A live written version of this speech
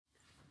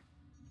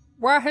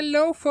Well,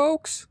 hello,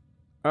 folks.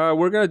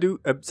 We're gonna do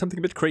something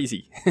a bit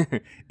crazy.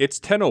 It's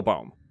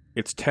Tennobaum.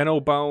 It's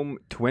Tennobaum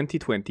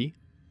 2020.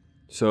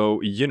 So,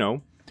 you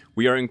know,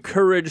 we are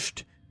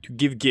encouraged to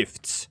give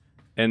gifts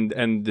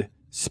and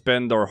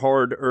spend our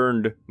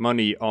hard-earned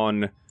money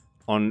on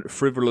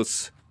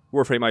frivolous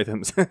Warframe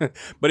items.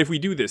 But if we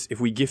do this,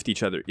 if we gift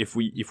each other, if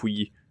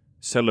we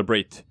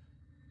celebrate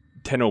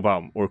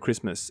Tennobaum or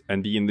Christmas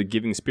and be in the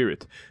giving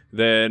spirit,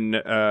 then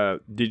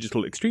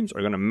Digital Extremes are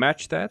going to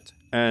match that,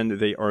 and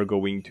they are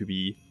going to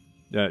be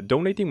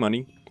donating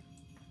money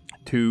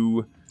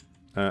to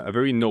a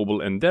very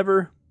noble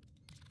endeavor,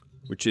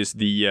 which is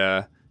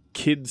the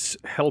Kids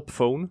Help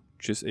Phone,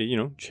 which is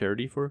a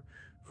charity for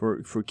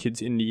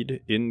kids in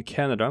need in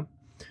Canada.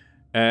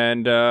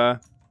 And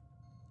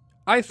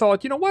I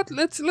thought, you know what?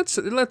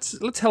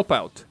 Let's help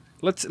out.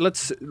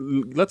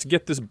 Let's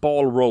get this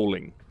ball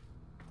rolling.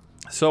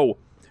 So,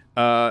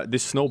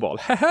 this snowball.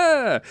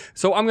 Haha!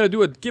 So I'm gonna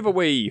do a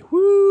giveaway.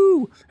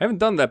 Woo! I haven't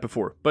done that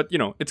before, but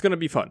it's gonna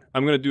be fun.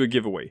 I'm gonna do a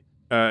giveaway.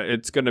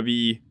 Let's go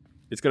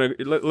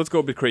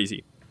a bit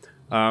crazy.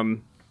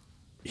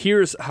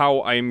 Here's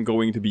how I'm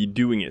going to be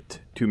doing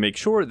it to make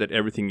sure that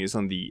everything is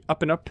on the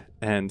up and up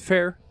and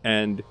fair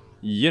and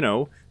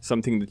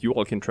something that you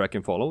all can track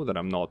and follow, that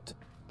I'm not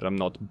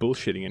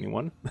bullshitting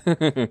anyone.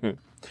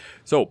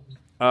 So,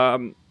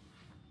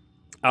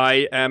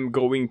 I am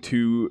going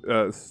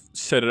to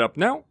set it up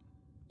now,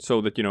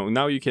 so that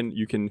now you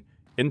can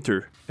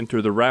enter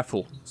the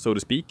raffle, so to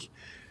speak,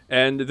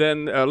 and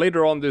then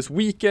later on this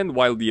weekend,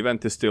 while the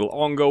event is still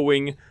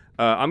ongoing,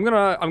 I'm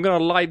gonna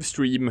live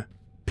stream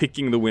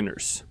picking the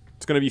winners.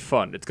 It's gonna be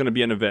fun. It's gonna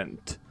be an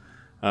event.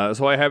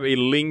 So I have a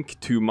link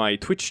to my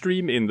Twitch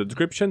stream in the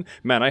description.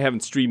 Man, I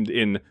haven't streamed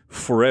in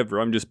forever.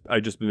 I've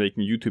just been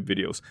making YouTube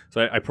videos,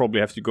 so I probably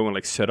have to go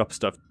and set up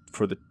stuff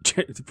for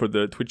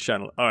the Twitch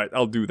channel. All right,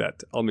 I'll do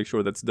that. I'll make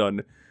sure that's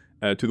done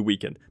to the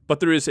weekend. But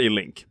there is a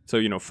link,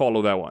 so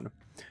follow that one.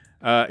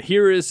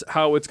 Here is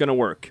how it's gonna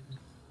work.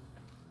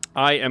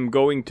 I am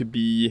going to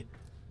be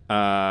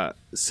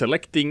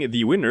selecting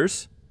the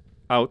winners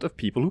out of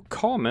people who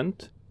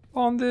comment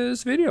on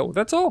this video.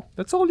 That's all.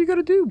 That's all you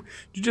gotta do.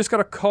 You just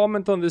gotta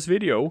comment on this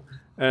video,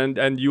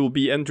 and you'll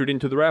be entered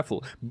into the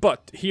raffle.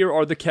 But here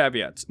are the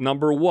caveats.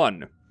 Number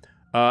one,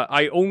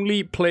 I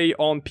only play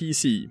on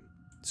PC,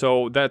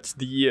 so that's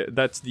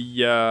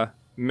the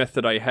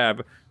method I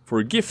have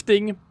for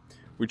gifting,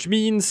 which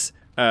means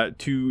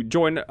to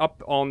join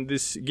up on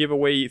this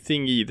giveaway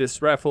thingy,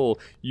 this raffle,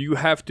 you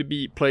have to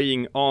be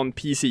playing on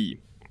PC.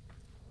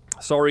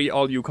 Sorry,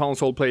 all you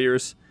console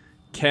players,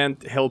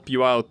 can't help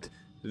you out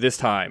this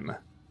time.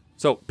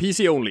 So,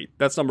 PC only.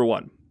 That's number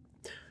one.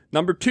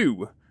 Number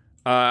two,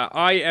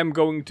 I am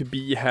going to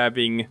be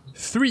having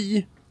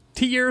 3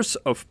 tiers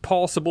of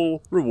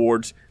possible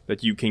rewards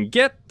that you can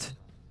get,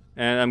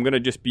 and I'm gonna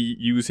just be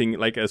using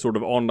a sort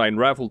of online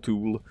raffle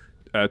tool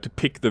to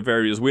pick the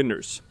various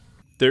winners.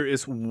 There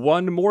is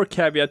one more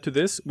caveat to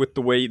this with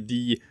the way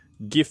the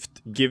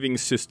gift giving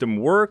system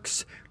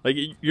works.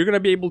 You're gonna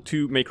be able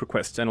to make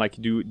requests and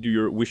do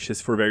your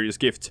wishes for various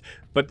gifts,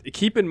 but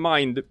keep in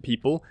mind,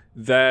 people,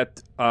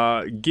 that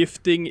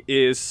gifting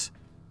is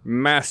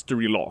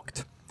mastery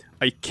locked.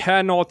 I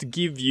cannot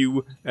give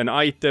you an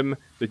item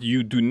that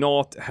you do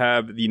not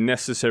have the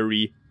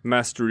necessary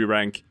mastery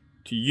rank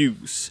to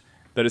use.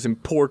 That is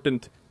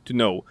important to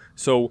know.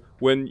 So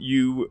when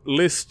you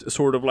list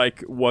sort of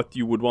what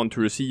you would want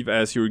to receive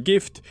as your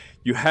gift,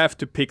 you have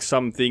to pick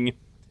something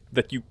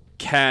that you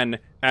can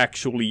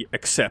actually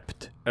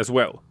accept as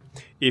well.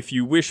 If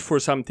you wish for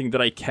something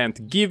that I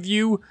can't give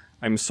you,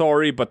 I'm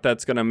sorry, but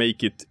that's gonna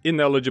make it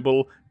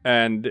ineligible,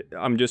 and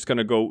I'm just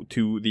gonna go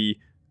to the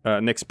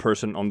next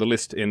person on the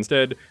list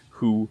instead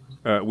who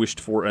wished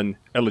for an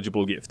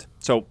eligible gift.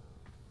 So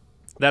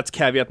that's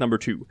caveat number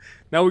 2.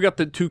 Now we got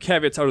the 2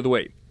 caveats out of the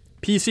way.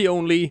 PC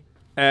only,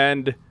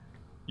 and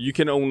you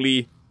can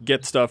only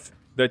get stuff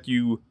that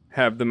you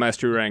have the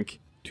mastery rank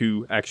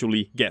to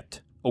actually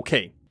get.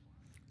 Okay.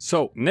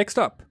 So, next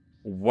up,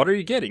 what are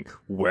you getting?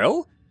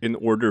 Well, in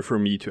order for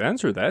me to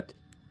answer that,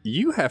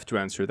 you have to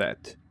answer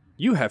that.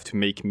 You have to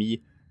make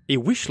me a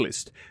wish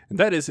list. And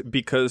that is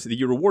because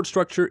the reward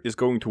structure is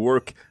going to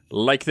work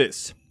like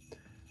this.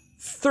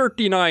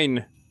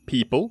 39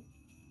 people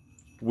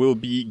will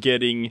be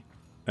getting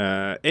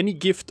any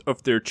gift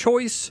of their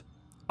choice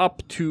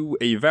up to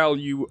a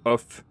value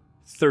of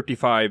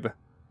 35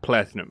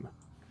 platinum.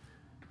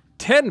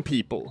 10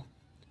 people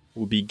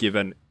will be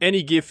given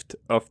any gift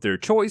of their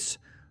choice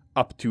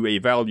up to a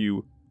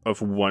value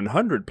of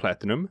 100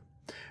 platinum,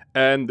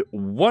 and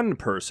 1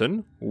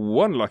 person,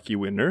 1 lucky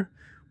winner,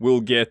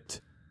 will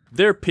get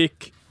their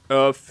pick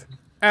of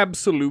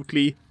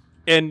absolutely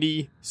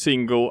any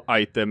single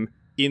item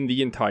in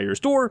the entire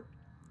store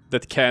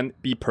that can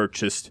be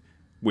purchased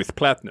with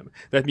platinum.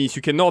 That means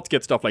you cannot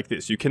get stuff like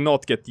this. You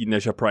cannot get the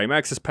Neja Prime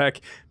Access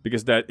Pack,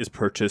 because that is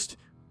purchased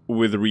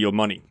with real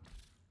money.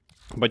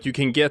 But you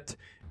can get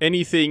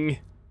anything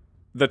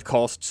that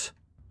costs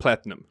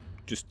platinum.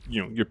 Just,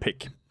 your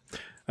pick.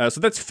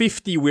 So that's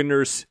 50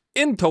 winners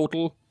in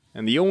total,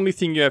 and the only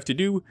thing you have to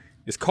do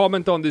is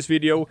comment on this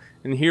video,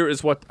 and here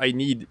is what I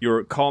need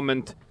your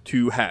comment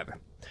to have.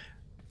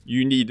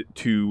 You need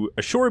to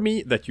assure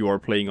me that you are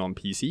playing on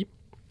PC.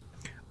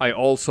 I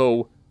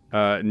also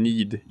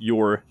need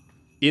your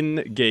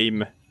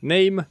in-game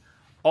name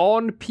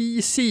on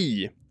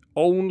PC.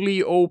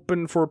 Only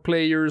open for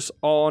players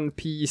on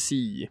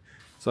PC.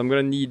 So I'm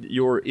gonna need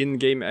your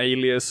in-game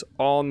alias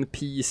on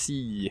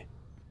PC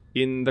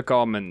in the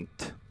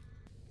comment.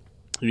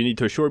 You need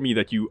to assure me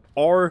that you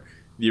are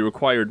the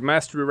required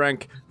mastery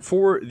rank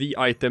for the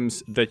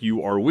items that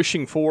you are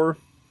wishing for.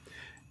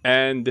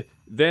 And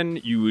then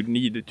you would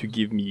need to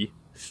give me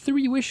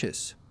 3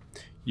 wishes.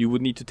 You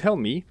would need to tell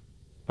me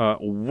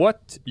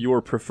what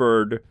your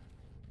preferred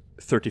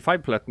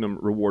 35 platinum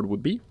reward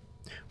would be,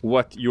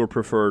 what your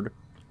preferred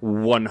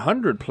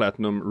 100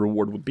 platinum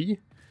reward would be,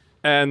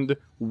 and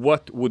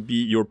what would be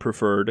your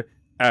preferred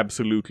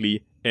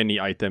absolutely any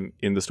item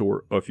in the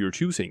store of your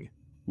choosing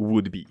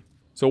would be.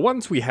 So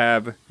once we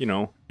have, you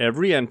know,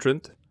 every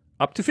entrant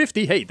up to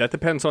 50, hey, that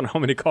depends on how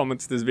many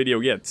comments this video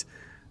gets.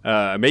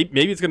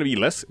 Maybe it's going to be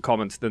less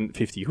comments than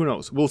 50, who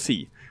knows, we'll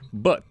see.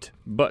 But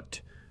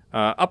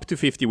up to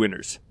 50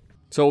 winners.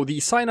 So the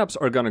signups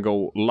are going to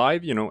go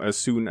live, you know, as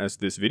soon as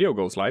this video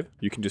goes live.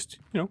 You can just,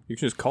 you know, you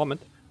can just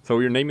comment, throw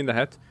your name in the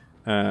hat,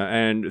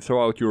 and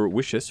throw out your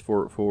wishes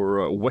for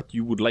what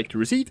you would like to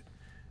receive.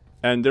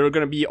 And they're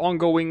going to be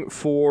ongoing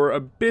for a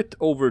bit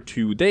over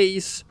 2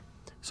 days.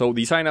 So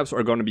the signups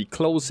are going to be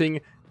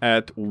closing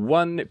at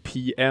 1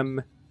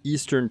 p.m.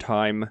 Eastern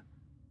Time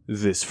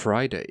this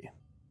Friday.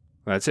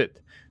 That's it.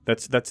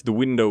 That's the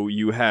window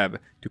you have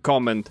to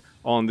comment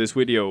on this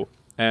video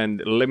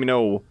and let me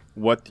know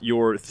what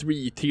your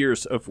 3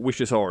 tiers of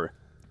wishes are.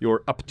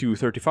 Your up to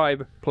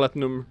 35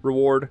 platinum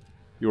reward,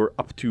 your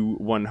up to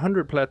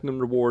 100 platinum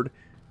reward,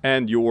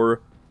 and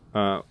your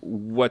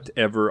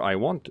whatever I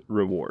want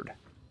reward.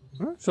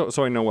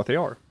 So I know what they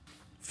are.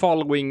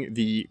 Following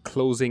the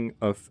closing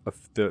of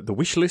the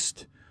wish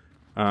list,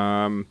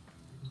 that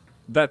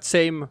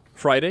same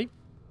Friday,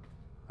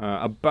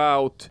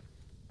 about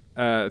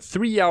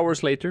 3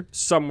 hours later,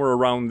 somewhere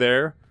around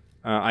there,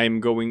 I am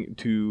going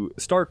to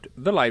start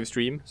the live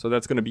stream. So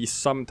that's going to be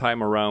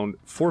sometime around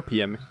 4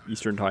 p.m.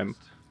 Eastern Time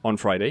on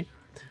Friday,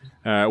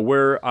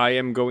 where I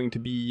am going to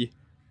be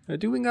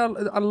doing a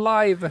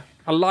live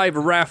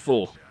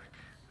raffle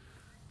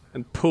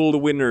and pull the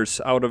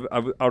winners out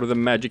of the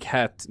magic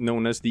hat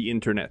known as the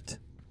internet.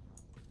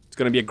 It's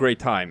going to be a great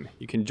time.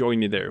 You can join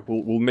me there.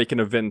 We'll make an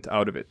event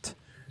out of it.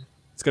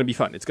 It's going to be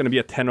fun. It's going to be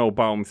a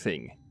Tennobaum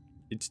thing.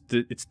 It's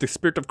the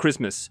spirit of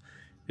Christmas.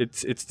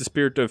 It's the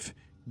spirit of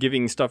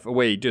giving stuff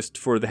away just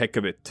for the heck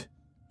of it.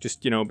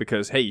 Just, you know,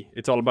 because hey,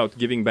 it's all about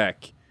giving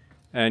back.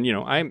 And you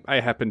know,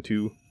 I happen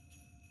to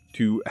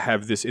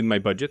have this in my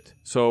budget.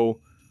 So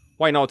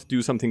why not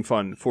do something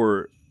fun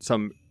for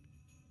some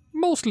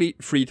mostly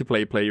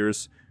free-to-play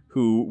players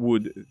who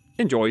would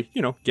enjoy,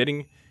 you know,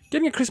 getting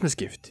a Christmas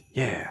gift.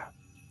 Yeah.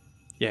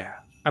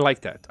 I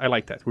like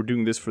that. We're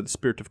doing this for the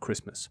spirit of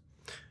Christmas.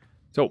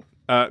 So,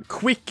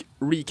 quick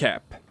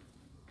recap.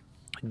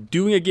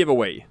 Doing a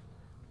giveaway.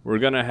 We're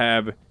gonna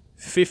have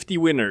 50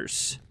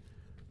 winners.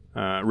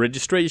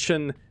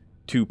 Registration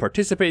to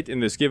participate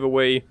in this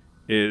giveaway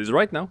is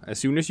right now. As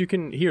soon as you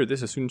can hear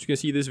this, as soon as you can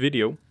see this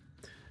video,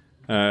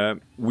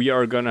 we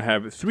are gonna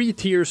have 3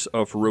 tiers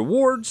of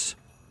rewards.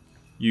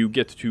 You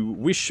get to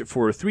wish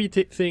for 3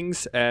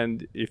 things,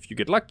 and if you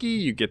get lucky,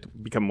 you get to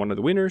become one of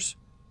the winners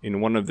in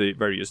one of the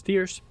various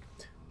tiers.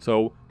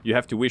 So you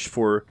have to wish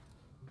for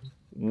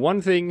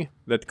 1 thing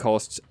that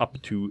costs up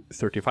to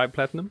 35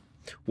 platinum,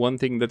 1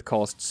 thing that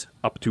costs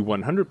up to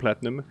 100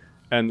 platinum,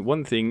 and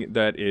 1 thing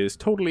that is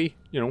totally,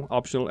 you know,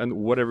 optional and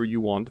whatever you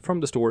want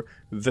from the store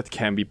that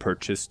can be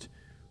purchased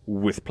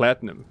with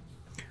platinum.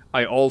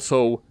 I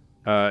also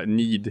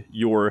need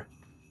your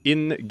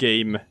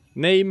in-game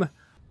name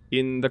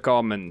in the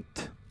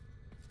comment.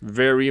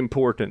 Very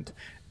important.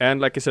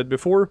 And like I said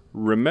before,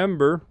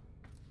 remember,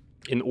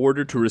 in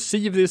order to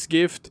receive this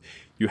gift,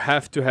 you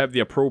have to have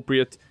the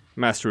appropriate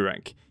mastery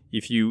rank.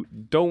 If you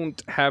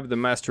don't have the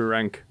mastery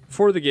rank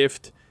for the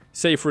gift,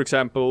 say for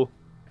example,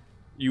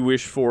 you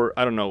wish for,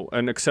 I don't know,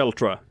 an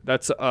Exceltra.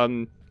 That's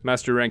a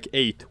mastery rank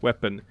 8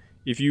 weapon.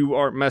 If you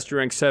are mastery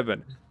rank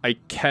 7, I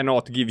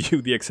cannot give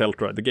you the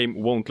Exceltra. The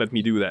game won't let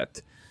me do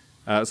that.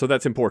 So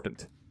that's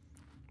important.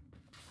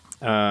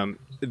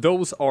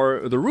 Those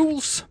are the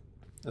rules.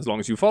 As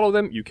long as you follow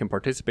them, you can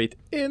participate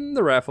in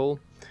the raffle.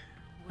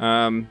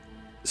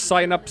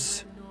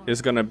 Sign-ups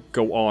is gonna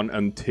go on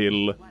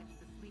until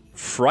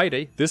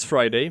Friday, this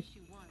Friday,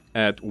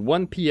 at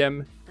 1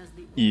 p.m.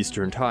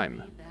 Eastern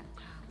Time.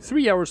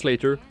 3 hours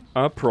later,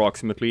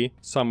 approximately,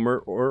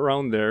 somewhere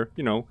around there,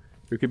 you know,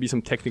 there could be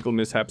some technical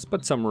mishaps,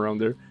 but somewhere around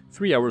there,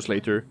 3 hours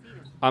later,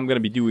 I'm gonna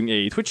be doing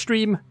a Twitch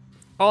stream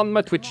on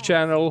my Twitch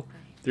channel.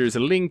 There's a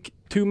link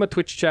to my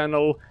Twitch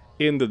channel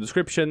in the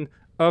description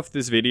of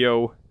this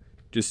video.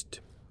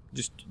 Just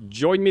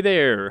join me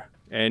there,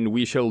 and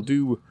we shall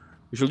do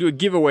a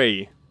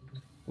giveaway.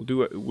 We'll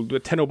do a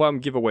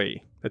Tennobaum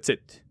giveaway. That's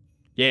it.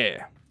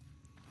 Yeah.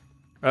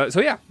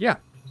 So yeah.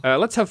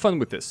 let's have fun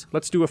with this.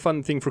 Let's do a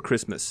fun thing for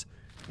Christmas.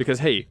 Because,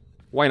 hey,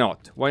 why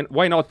not?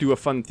 Why not do a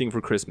fun thing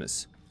for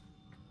Christmas?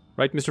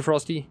 Right, Mr.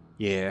 Frosty?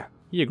 Yeah,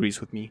 he agrees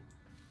with me.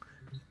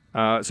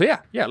 So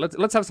yeah,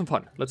 let's have some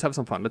fun. Let's have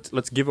some fun.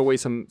 Let's give away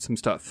some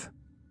stuff.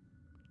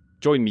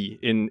 Join me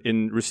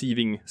in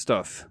receiving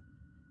stuff.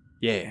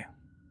 Yeah.